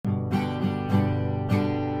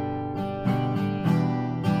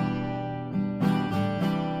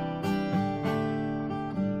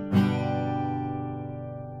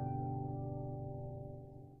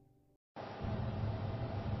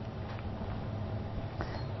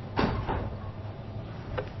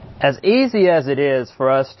As easy as it is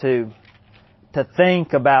for us to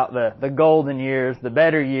think about the golden years, the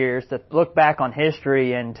better years, to look back on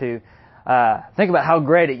history and to think about how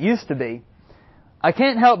great it used to be, I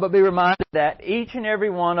can't help but be reminded that each and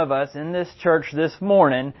every one of us in this church this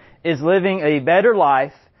morning is living a better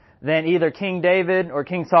life than either King David or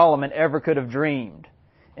King Solomon ever could have dreamed.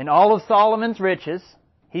 In all of Solomon's riches,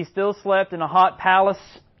 he still slept in a hot palace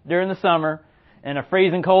during the summer and a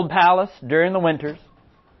freezing cold palace during the winters.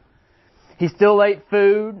 He still ate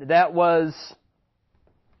food that was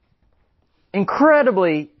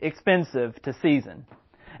incredibly expensive to season.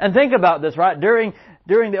 And think about this, right? During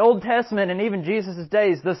the Old Testament and even Jesus'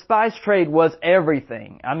 days, the spice trade was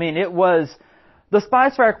everything. I mean, it was the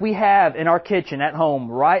spice rack we have in our kitchen at home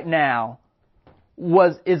right now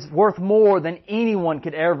is worth more than anyone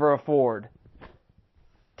could ever afford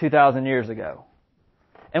 2,000 years ago.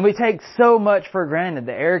 And we take so much for granted,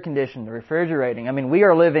 the air conditioning, the refrigerating. I mean, we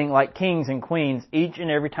are living like kings and queens each and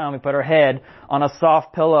every time we put our head on a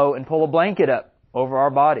soft pillow and pull a blanket up over our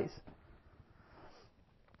bodies.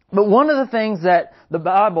 But one of the things that the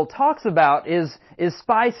Bible talks about is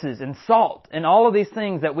spices and salt and all of these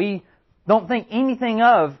things that we don't think anything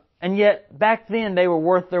of, and yet back then they were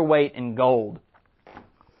worth their weight in gold.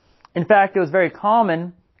 In fact, it was very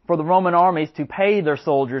common for the Roman armies to pay their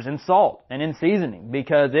soldiers in salt and in seasoning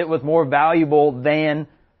because it was more valuable than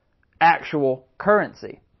actual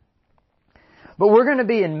currency. But we're going to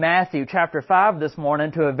be in Matthew chapter 5 this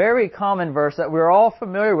morning to a very common verse that we're all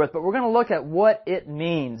familiar with, but we're going to look at what it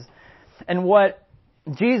means and what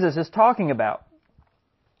Jesus is talking about.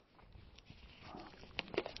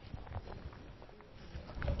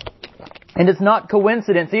 And it's not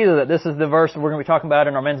coincidence either that this is the verse we're going to be talking about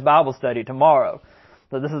in our men's Bible study tomorrow.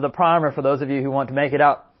 So this is the primer for those of you who want to make it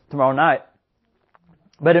out tomorrow night.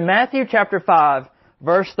 But in Matthew chapter 5,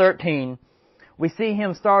 verse 13, we see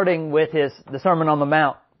him starting with the Sermon on the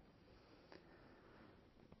Mount.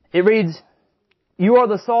 It reads, "You are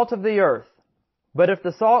the salt of the earth, but if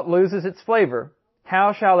the salt loses its flavor,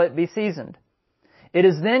 how shall it be seasoned? It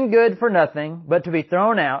is then good for nothing but to be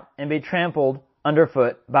thrown out and be trampled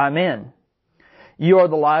underfoot by men. You are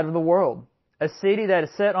the light of the world. A city that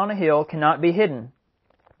is set on a hill cannot be hidden.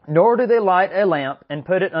 Nor do they light a lamp and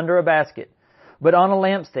put it under a basket, but on a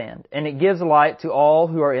lampstand, and it gives light to all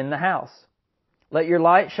who are in the house. Let your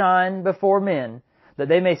light shine before men, that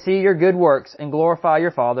they may see your good works and glorify your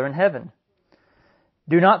Father in heaven.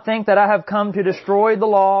 Do not think that I have come to destroy the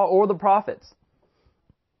law or the prophets.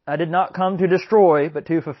 I did not come to destroy, but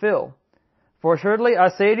to fulfill. For assuredly I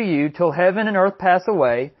say to you, till heaven and earth pass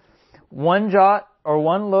away, one jot or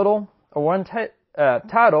one little or one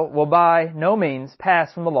title will by no means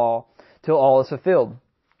pass from the law till all is fulfilled.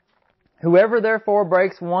 Whoever therefore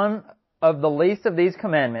breaks one of the least of these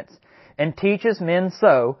commandments and teaches men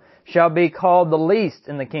so shall be called the least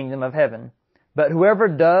in the kingdom of heaven. But whoever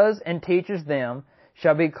does and teaches them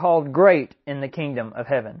shall be called great in the kingdom of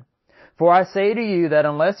heaven. For I say to you that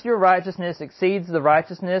unless your righteousness exceeds the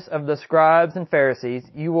righteousness of the scribes and Pharisees,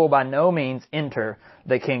 you will by no means enter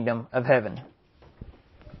the kingdom of heaven."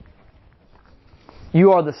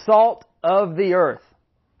 You are the salt of the earth,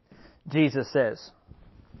 Jesus says.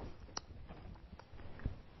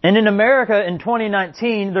 And in America in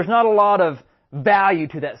 2019, there's not a lot of value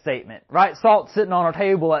to that statement, right? Salt sitting on our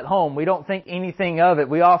table at home. We don't think anything of it.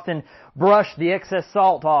 We often brush the excess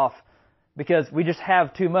salt off because we just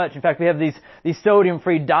have too much. In fact, we have these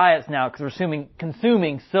sodium-free diets now because we're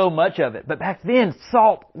consuming so much of it. But back then,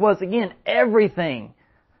 salt was, again, everything.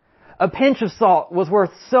 A pinch of salt was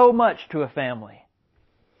worth so much to a family.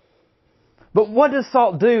 But what does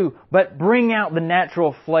salt do but bring out the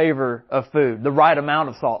natural flavor of food, the right amount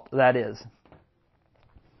of salt, that is?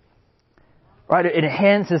 Right? It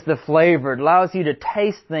enhances the flavor. It allows you to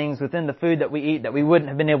taste things within the food that we eat that we wouldn't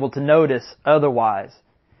have been able to notice otherwise.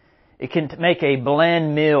 It can make a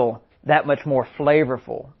bland meal that much more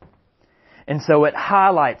flavorful. And so it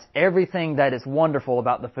highlights everything that is wonderful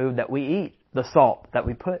about the food that we eat, the salt that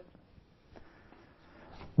we put.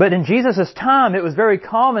 But in Jesus' time, it was very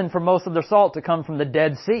common for most of their salt to come from the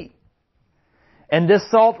Dead Sea. And this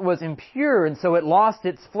salt was impure, and so it lost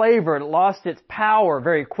its flavor, it lost its power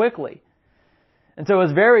very quickly. And so it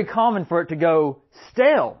was very common for it to go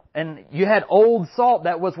stale. And you had old salt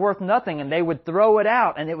that was worth nothing, and they would throw it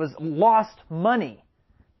out, and it was lost money.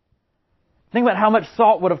 Think about how much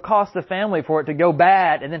salt would have cost a family for it to go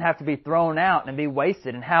bad and then have to be thrown out and be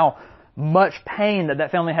wasted, and how much pain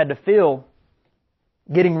that family had to feel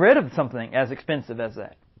getting rid of something as expensive as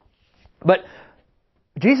that. But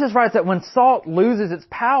Jesus writes that when salt loses its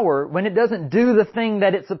power, when it doesn't do the thing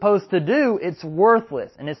that it's supposed to do, it's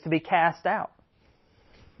worthless and it's to be cast out.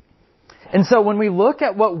 And so when we look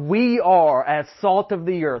at what we are as salt of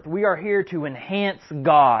the earth, we are here to enhance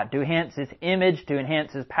God, to enhance His image, to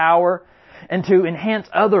enhance His power, and to enhance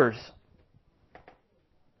others.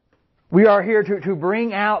 We are here to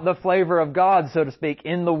bring out the flavor of God, so to speak,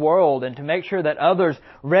 in the world, and to make sure that others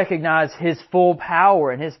recognize His full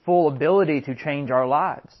power and His full ability to change our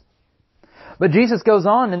lives. But Jesus goes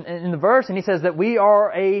on in the verse and He says that we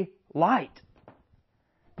are a light.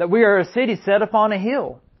 That we are a city set upon a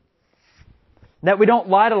hill. That we don't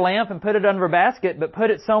light a lamp and put it under a basket, but put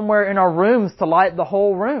it somewhere in our rooms to light the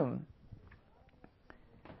whole room.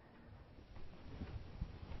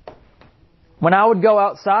 When I would go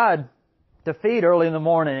outside to feed early in the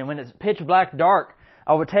morning, and when it's pitch black dark,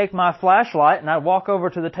 I would take my flashlight and I'd walk over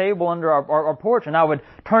to the table under our porch and I would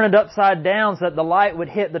turn it upside down so that the light would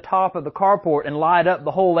hit the top of the carport and light up the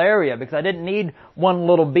whole area, because I didn't need one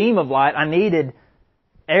little beam of light. I needed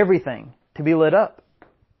everything to be lit up.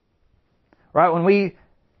 Right? When we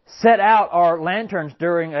set out our lanterns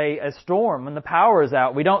during a storm, when the power is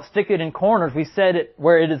out, we don't stick it in corners. We set it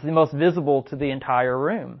where it is the most visible to the entire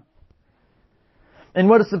room. And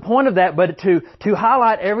what is the point of that but to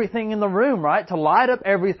highlight everything in the room, right? To light up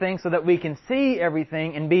everything so that we can see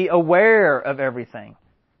everything and be aware of everything.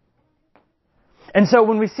 And so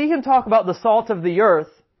when we see Him talk about the salt of the earth,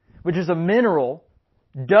 which is a mineral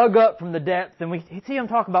dug up from the depths, and we see Him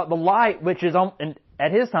talk about the light, which is,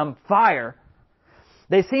 at His time, fire.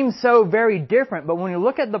 They seem so very different, but when you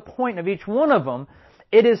look at the point of each one of them,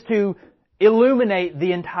 it is to illuminate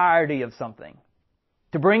the entirety of something.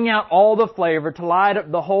 To bring out all the flavor, to light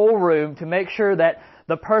up the whole room, to make sure that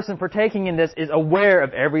the person partaking in this is aware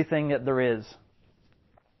of everything that there is.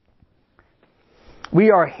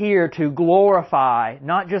 We are here to glorify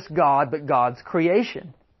not just God, but God's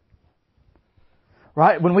creation.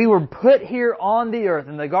 Right? When we were put here on the earth,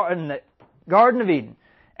 in the Garden of Eden,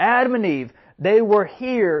 Adam and Eve, they were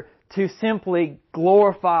here to simply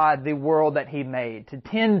glorify the world that He made, to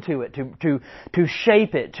tend to it, to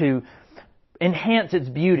shape it, to enhance its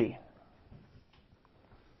beauty.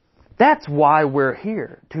 That's why we're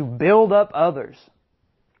here, to build up others.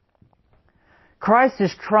 Christ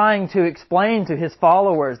is trying to explain to His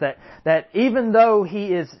followers that even though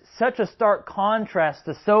He is such a stark contrast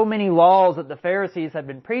to so many laws that the Pharisees had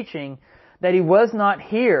been preaching, that He was not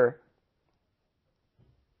here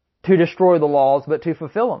to destroy the laws, but to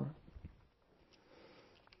fulfill them.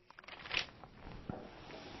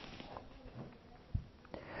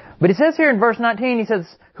 But He says here in verse 19, He says,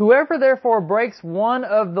 "Whoever therefore breaks one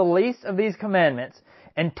of the least of these commandments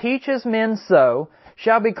and teaches men so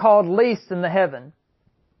shall be called least in the heaven."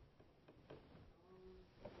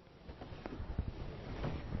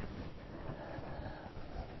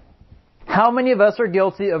 How many of us are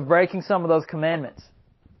guilty of breaking some of those commandments?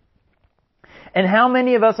 And how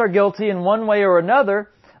many of us are guilty in one way or another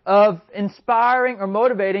of inspiring or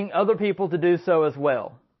motivating other people to do so as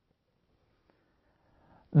well?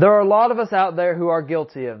 There are a lot of us out there who are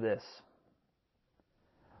guilty of this.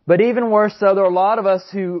 But even worse so, there are a lot of us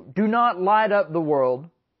who do not light up the world,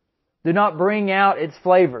 do not bring out its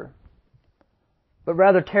flavor, but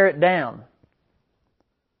rather tear it down.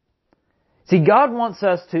 See, God wants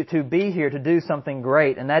us to be here to do something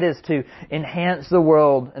great, and that is to enhance the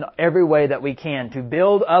world in every way that we can, to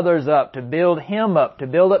build others up, to build Him up, to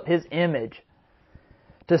build up His image,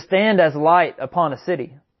 to stand as light upon a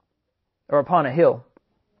city or upon a hill.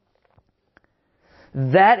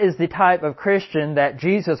 That is the type of Christian that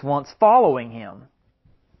Jesus wants following Him.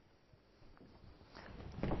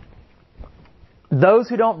 Those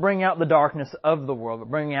who don't bring out the darkness of the world, but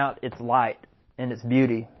bring out its light and its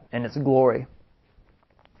beauty and its glory.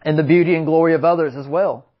 And the beauty and glory of others as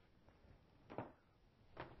well.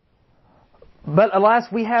 But alas,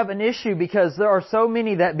 we have an issue because there are so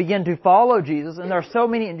many that begin to follow Jesus, and there are so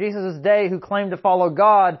many in Jesus' day who claim to follow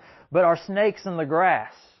God, but are snakes in the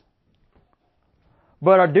grass.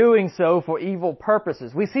 But are doing so for evil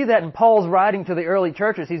purposes. We see that in Paul's writing to the early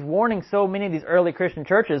churches. He's warning so many of these early Christian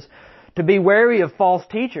churches to be wary of false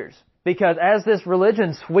teachers. Because as this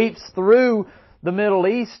religion sweeps through the Middle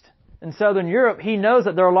East and Southern Europe, he knows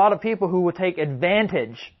that there are a lot of people who will take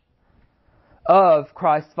advantage of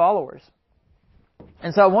Christ's followers.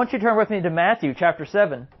 And so I want you to turn with me to Matthew chapter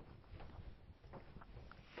 7.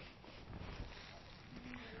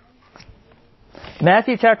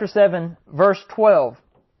 Matthew chapter 7, verse 12.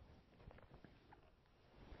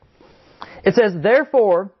 It says,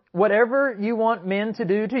 "Therefore, whatever you want men to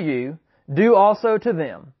do to you, do also to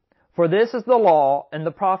them. For this is the law and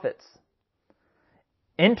the prophets.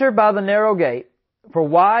 Enter by the narrow gate, for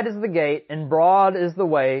wide is the gate and broad is the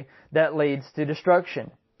way that leads to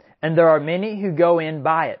destruction, and there are many who go in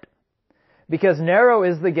by it. because narrow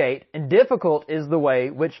is the gate and difficult is the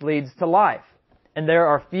way which leads to life, and there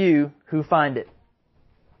are few who find it.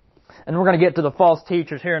 And we're going to get to the false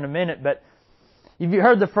teachers here in a minute, but have you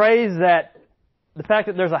heard the phrase that the fact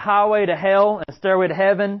that there's a highway to hell and a stairway to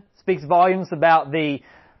heaven speaks volumes about the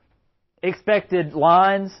expected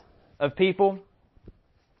lines of people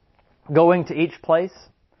going to each place?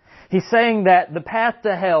 He's saying that the path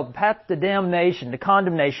to hell, the path to damnation, to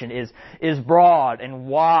condemnation is broad and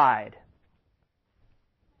wide.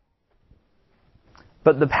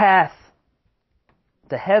 But the path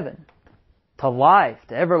to heaven, to life,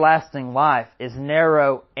 to everlasting life, is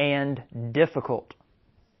narrow and difficult.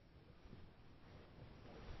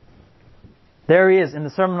 There he is in the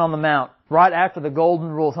Sermon on the Mount, right after the Golden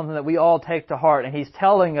Rule, something that we all take to heart. And he's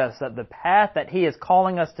telling us that the path that he is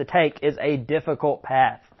calling us to take is a difficult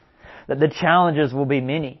path. That the challenges will be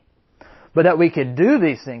many. But that we could do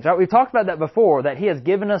these things. Right? We've talked about that before, that he has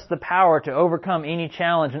given us the power to overcome any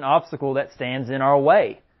challenge and obstacle that stands in our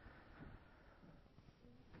way.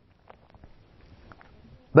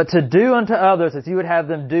 But to do unto others as you would have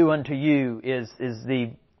them do unto you is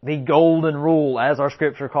the golden rule, as our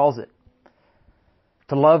Scripture calls it.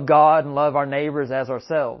 To love God and love our neighbors as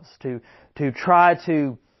ourselves. To try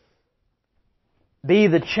to be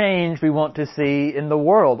the change we want to see in the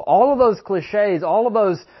world. All of those cliches, all of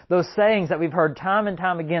those sayings that we've heard time and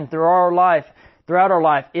time again throughout our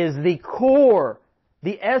life is the core,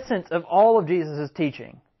 the essence of all of Jesus'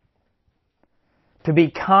 teaching. To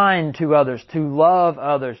be kind to others, to love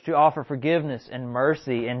others, to offer forgiveness and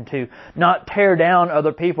mercy, and to not tear down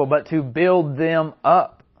other people, but to build them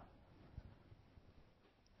up.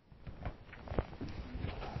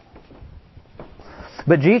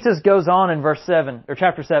 But Jesus goes on in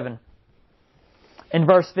chapter 7. In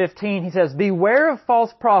verse 15, he says, "Beware of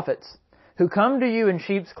false prophets who come to you in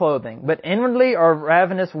sheep's clothing, but inwardly are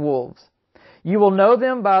ravenous wolves. You will know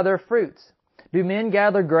them by their fruits. Do men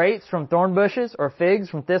gather grapes from thorn bushes or figs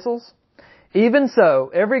from thistles? Even so,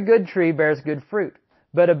 every good tree bears good fruit,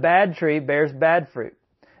 but a bad tree bears bad fruit.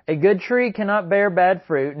 A good tree cannot bear bad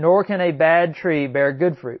fruit, nor can a bad tree bear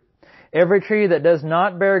good fruit. Every tree that does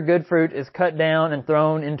not bear good fruit is cut down and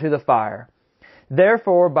thrown into the fire.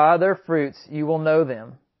 Therefore, by their fruits you will know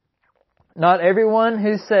them. Not everyone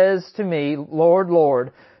who says to me, 'Lord,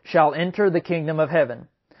 Lord,' shall enter the kingdom of heaven,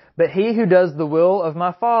 but he who does the will of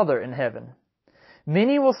my Father in heaven.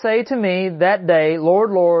 Many will say to me that day,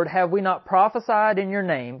 'Lord, Lord, have we not prophesied in your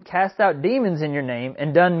name, cast out demons in your name,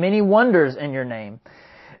 and done many wonders in your name?'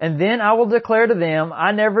 And then I will declare to them,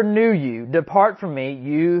 'I never knew you. Depart from me,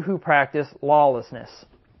 you who practice lawlessness.'"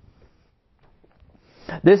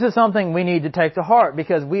 This is something we need to take to heart,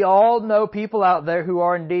 because we all know people out there who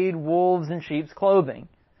are indeed wolves in sheep's clothing,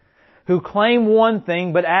 who claim one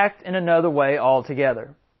thing but act in another way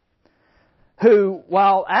altogether. Who,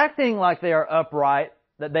 while acting like they are upright,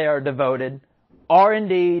 that they are devoted, are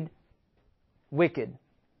indeed wicked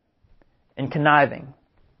and conniving.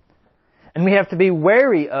 And we have to be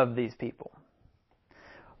wary of these people.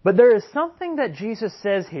 But there is something that Jesus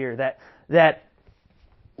says here that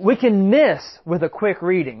we can miss with a quick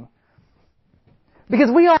reading. Because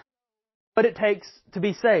we all know what it takes to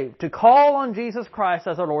be saved. To call on Jesus Christ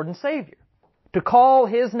as our Lord and Savior. To call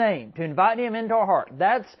His name. To invite Him into our heart.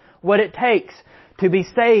 That's what it takes to be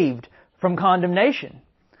saved from condemnation.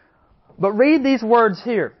 But read these words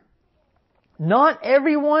here. "Not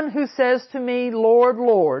everyone who says to me, 'Lord,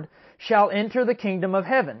 Lord,' shall enter the kingdom of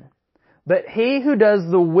heaven, but he who does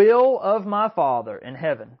the will of my Father in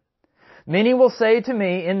heaven. Many will say to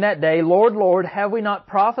me in that day, 'Lord, Lord, have we not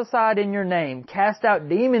prophesied in your name, cast out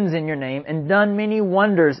demons in your name, and done many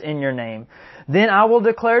wonders in your name?' Then I will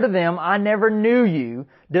declare to them, 'I never knew you.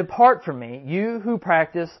 Depart from me, you who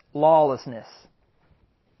practice lawlessness.'"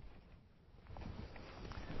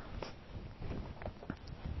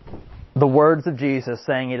 The words of Jesus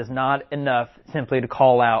saying it is not enough simply to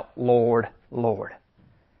call out, "Lord, Lord."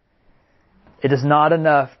 It is not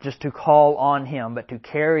enough just to call on Him, but to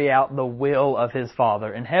carry out the will of His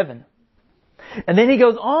Father in heaven. And then He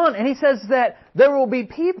goes on and He says that there will be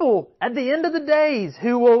people at the end of the days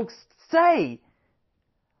who will say,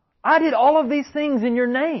 "I did all of these things in your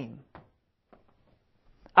name.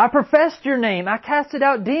 I professed your name. I casted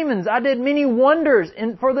out demons. I did many wonders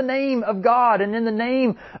for the name of God and in the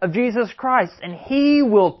name of Jesus Christ." And He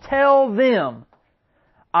will tell them,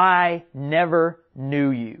 "I never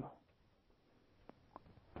knew you."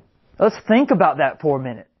 Let's think about that for a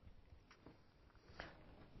minute.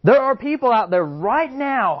 There are people out there right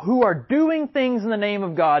now who are doing things in the name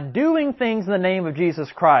of God, doing things in the name of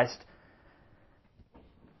Jesus Christ.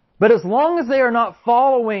 But as long as they are not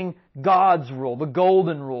following God's rule, the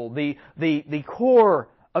golden rule, the core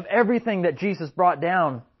of everything that Jesus brought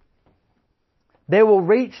down, they will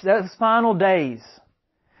reach those final days,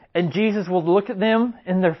 and Jesus will look at them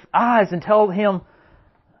in their eyes and tell him,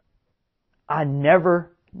 I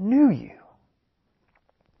never knew you.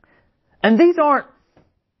 And these aren't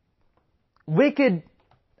wicked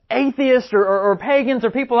atheists or pagans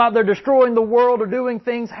or people out there destroying the world or doing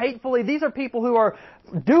things hatefully. These are people who are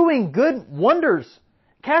doing good wonders,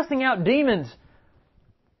 casting out demons,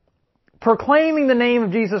 proclaiming the name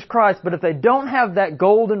of Jesus Christ. But if they don't have that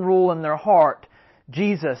golden rule in their heart,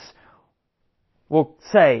 Jesus will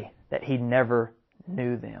say that He never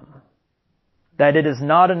knew them. That it is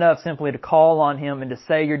not enough simply to call on Him and to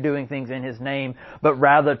say you're doing things in His name, but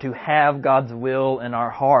rather to have God's will in our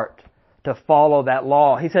heart, to follow that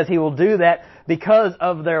law. He says He will do that because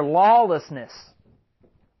of their lawlessness.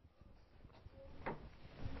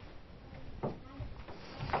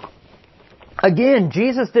 Again,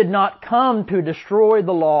 Jesus did not come to destroy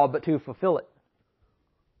the law, but to fulfill it.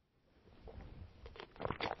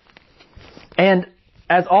 And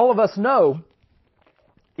as all of us know,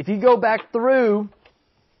 if you go back through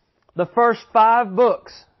the first 5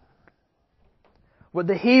 books, what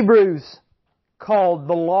the Hebrews called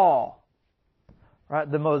the law, right?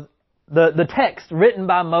 The text written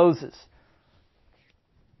by Moses.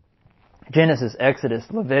 Genesis, Exodus,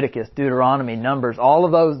 Leviticus, Deuteronomy, Numbers, all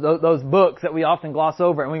of those books that we often gloss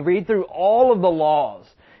over, and we read through all of the laws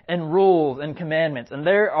and rules and commandments, and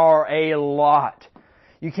there are a lot.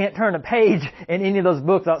 You can't turn a page in any of those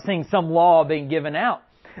books without seeing some law being given out.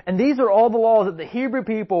 And these are all the laws that the Hebrew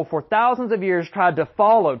people for thousands of years tried to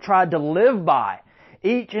follow, tried to live by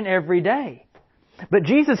each and every day. But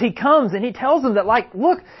Jesus, He comes and He tells them that,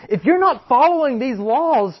 look, if you're not following these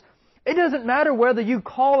laws, it doesn't matter whether you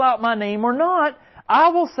call out my name or not, I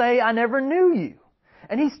will say I never knew you.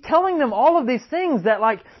 And He's telling them all of these things that,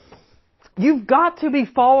 you've got to be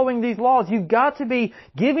following these laws. You've got to be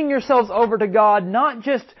giving yourselves over to God, not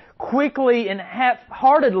just quickly and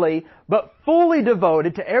half-heartedly, but fully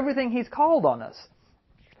devoted to everything He's called on us.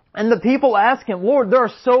 And the people ask Him, Lord, there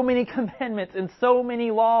are so many commandments and so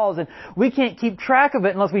many laws, and we can't keep track of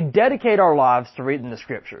it unless we dedicate our lives to reading the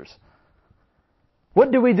Scriptures.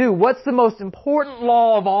 What do we do? What's the most important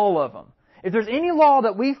law of all of them? If there's any law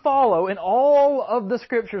that we follow in all of the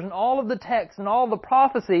Scriptures and all of the texts and all the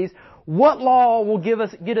prophecies, what law will get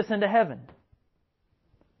us into heaven?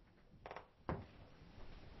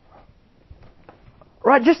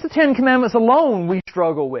 Right, just the 10 Commandments alone we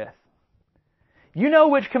struggle with. You know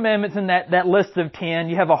which commandments in that list of 10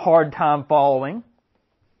 you have a hard time following.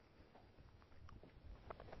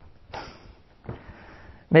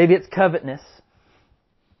 Maybe it's covetousness.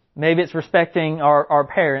 Maybe it's respecting our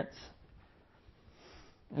parents.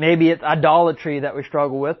 Maybe it's idolatry that we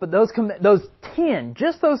struggle with. But those 10,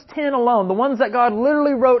 just those 10 alone, the ones that God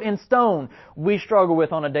literally wrote in stone, we struggle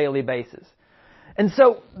with on a daily basis. And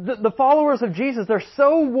so the followers of Jesus, they're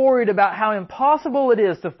so worried about how impossible it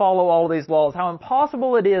is to follow all these laws, how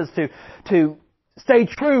impossible it is to stay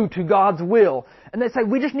true to God's will. And they say,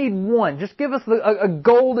 we just need one. Just give us a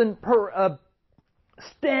golden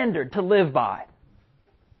standard to live by.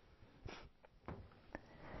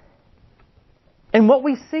 And what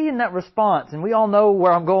we see in that response, and we all know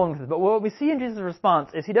where I'm going with this, but what we see in Jesus'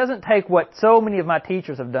 response is He doesn't take what so many of my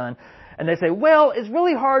teachers have done, and they say, well, it's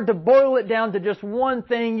really hard to boil it down to just one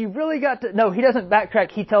thing. You've really got to... No, He doesn't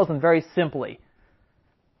backtrack. He tells them very simply,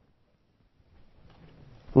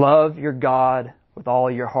 love your God with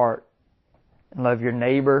all your heart, and love your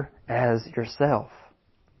neighbor as yourself.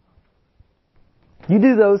 You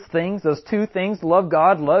do those things, those 2 things, love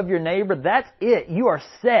God, love your neighbor, that's it. You are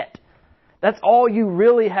set. That's all you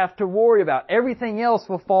really have to worry about. Everything else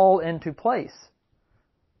will fall into place.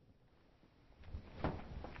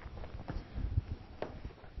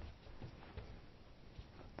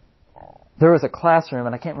 There was a classroom,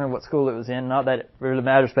 and I can't remember what school it was in, not that it really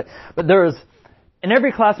matters, but there was, in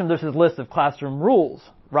every classroom there's this list of classroom rules,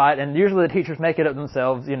 right? And usually the teachers make it up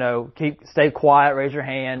themselves, stay quiet, raise your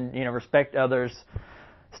hand, respect others,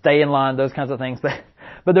 stay in line, those kinds of things.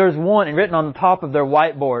 But there's one, and written on the top of their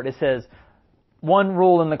whiteboard, it says, one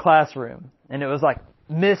rule in the classroom. And it was like,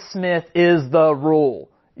 Miss Smith is the rule.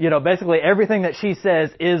 Basically everything that she says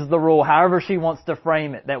is the rule, however she wants to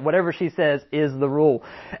frame it, that whatever she says is the rule.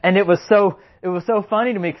 And it was so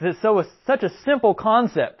funny to me because it's such a simple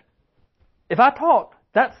concept. If I talk,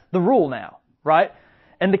 that's the rule now, right?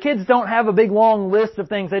 And the kids don't have a big long list of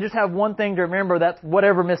things. They just have one thing to remember. That's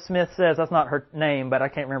whatever Miss Smith says. That's not her name, but I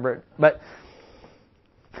can't remember it.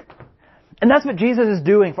 And that's what Jesus is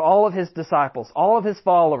doing for all of His disciples, all of His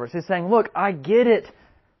followers. He's saying, look, I get it.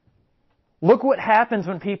 Look what happens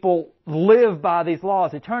when people live by these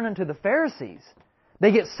laws. They turn into the Pharisees.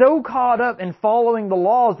 They get so caught up in following the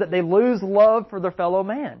laws that they lose love for their fellow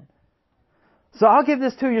man. So I'll give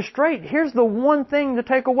this to you straight. Here's the one thing to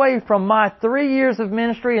take away from my 3 years of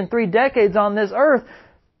ministry and 3 decades on this earth.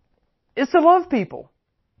 It's to love people.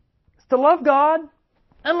 It's to love God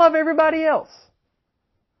and love everybody else.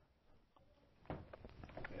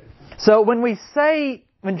 So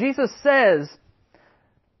when Jesus says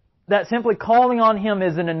that simply calling on Him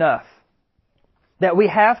isn't enough, that we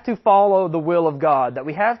have to follow the will of God, that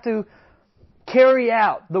we have to carry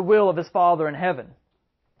out the will of His Father in heaven,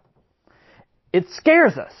 it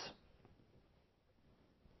scares us.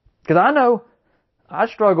 Because I know I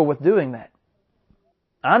struggle with doing that.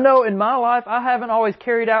 I know in my life I haven't always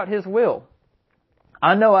carried out His will.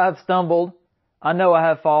 I know I have stumbled. I know I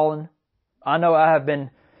have fallen. I know I have been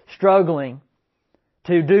struggling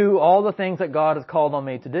to do all the things that God has called on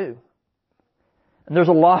me to do. And there's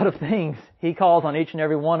a lot of things He calls on each and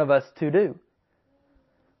every one of us to do.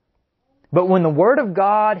 But when the Word of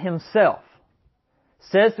God Himself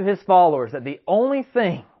says to His followers that the only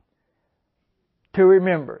thing to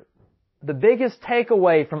remember, the biggest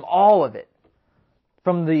takeaway from all of it,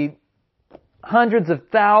 from the hundreds of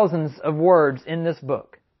thousands of words in this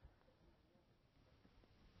book,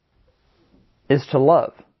 is to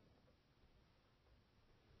love.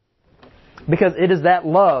 Because it is that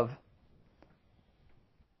love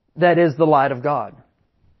that is the light of God.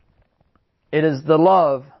 It is the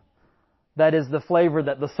love that is the flavor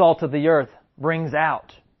that the salt of the earth brings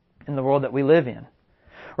out in the world that we live in.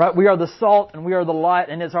 Right? We are the salt and we are the light,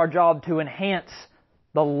 and it's our job to enhance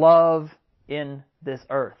the love in this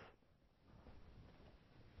earth.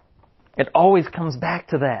 It always comes back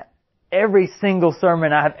to that. Every single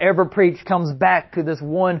sermon I have ever preached comes back to this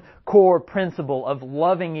one core principle of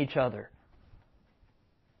loving each other.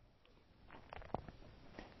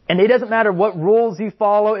 And it doesn't matter what rules you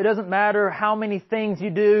follow. It doesn't matter how many things you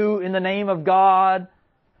do in the name of God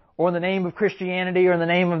or in the name of Christianity or in the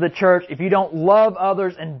name of the church. If you don't love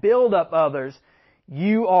others and build up others,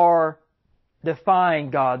 you are defying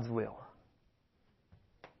God's will.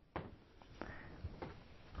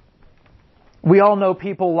 We all know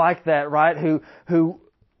people like that, right? Who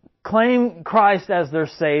claim Christ as their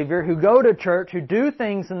Savior, who go to church, who do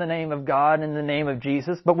things in the name of God, in the name of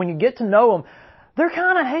Jesus, but when you get to know them, they're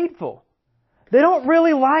kind of hateful. They don't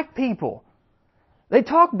really like people. They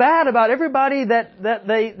talk bad about everybody that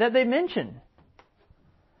they mention.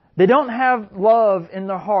 They don't have love in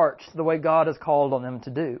their hearts the way God has called on them to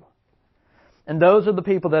do. And those are the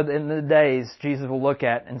people that in the days Jesus will look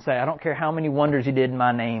at and say, I don't care how many wonders you did in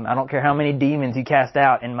my name. I don't care how many demons you cast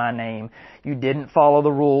out in my name. You didn't follow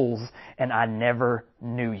the rules, and I never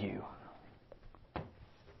knew you.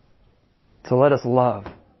 So let us love.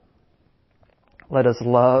 Let us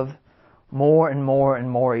love more and more and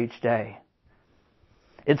more each day.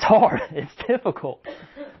 It's hard. It's difficult.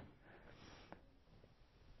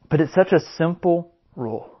 But it's such a simple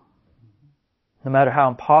rule, no matter how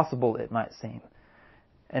impossible it might seem.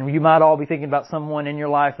 And you might all be thinking about someone in your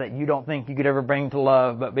life that you don't think you could ever bring to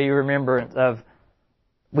love, but be remembrance of,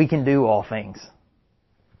 we can do all things.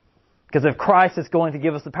 Because if Christ is going to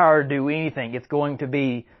give us the power to do anything, it's going to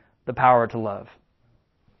be the power to love.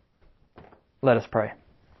 Let us pray.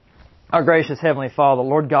 Our gracious Heavenly Father,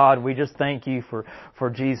 Lord God, we just thank You for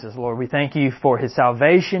Jesus, Lord. We thank You for His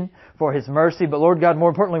salvation, for His mercy, but Lord God, more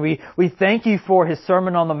importantly, we thank You for His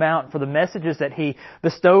Sermon on the Mount, for the messages that He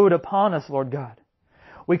bestowed upon us, Lord God.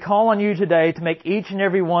 We call on You today to make each and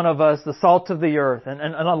every one of us the salt of the earth and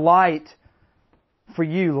a light for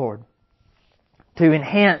You, Lord, to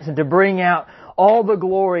enhance and to bring out all the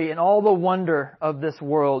glory and all the wonder of this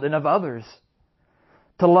world and of others.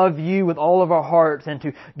 To love You with all of our hearts and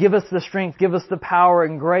to give us the strength, give us the power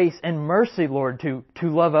and grace and mercy, Lord, to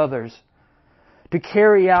love others, to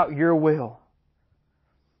carry out Your will.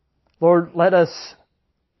 Lord, let us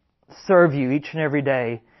serve You each and every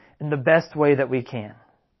day in the best way that we can.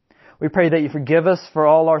 We pray that You forgive us for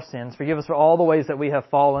all our sins, forgive us for all the ways that we have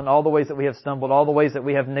fallen, all the ways that we have stumbled, all the ways that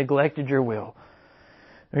we have neglected Your will.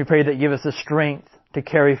 And we pray that You give us the strength to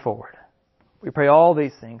carry forward. We pray all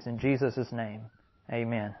these things in Jesus' name.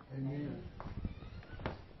 Amen. Amen.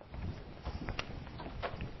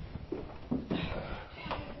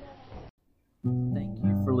 Thank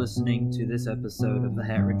you for listening to this episode of the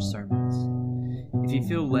Hatridge Sermons. If you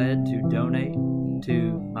feel led to donate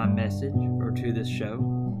to my message or to this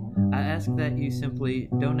show, I ask that you simply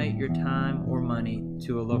donate your time or money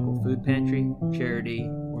to a local food pantry, charity,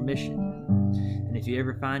 or mission. And if you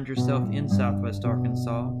ever find yourself in Southwest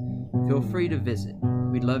Arkansas, feel free to visit.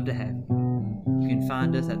 We'd love to have you. You can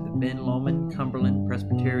find us at the Ben Lomond Cumberland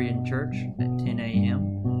Presbyterian Church at 10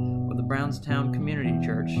 a.m. or the Brownstown Community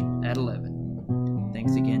Church at 11.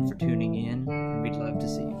 Thanks again for tuning in, and we'd love to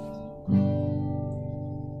see you.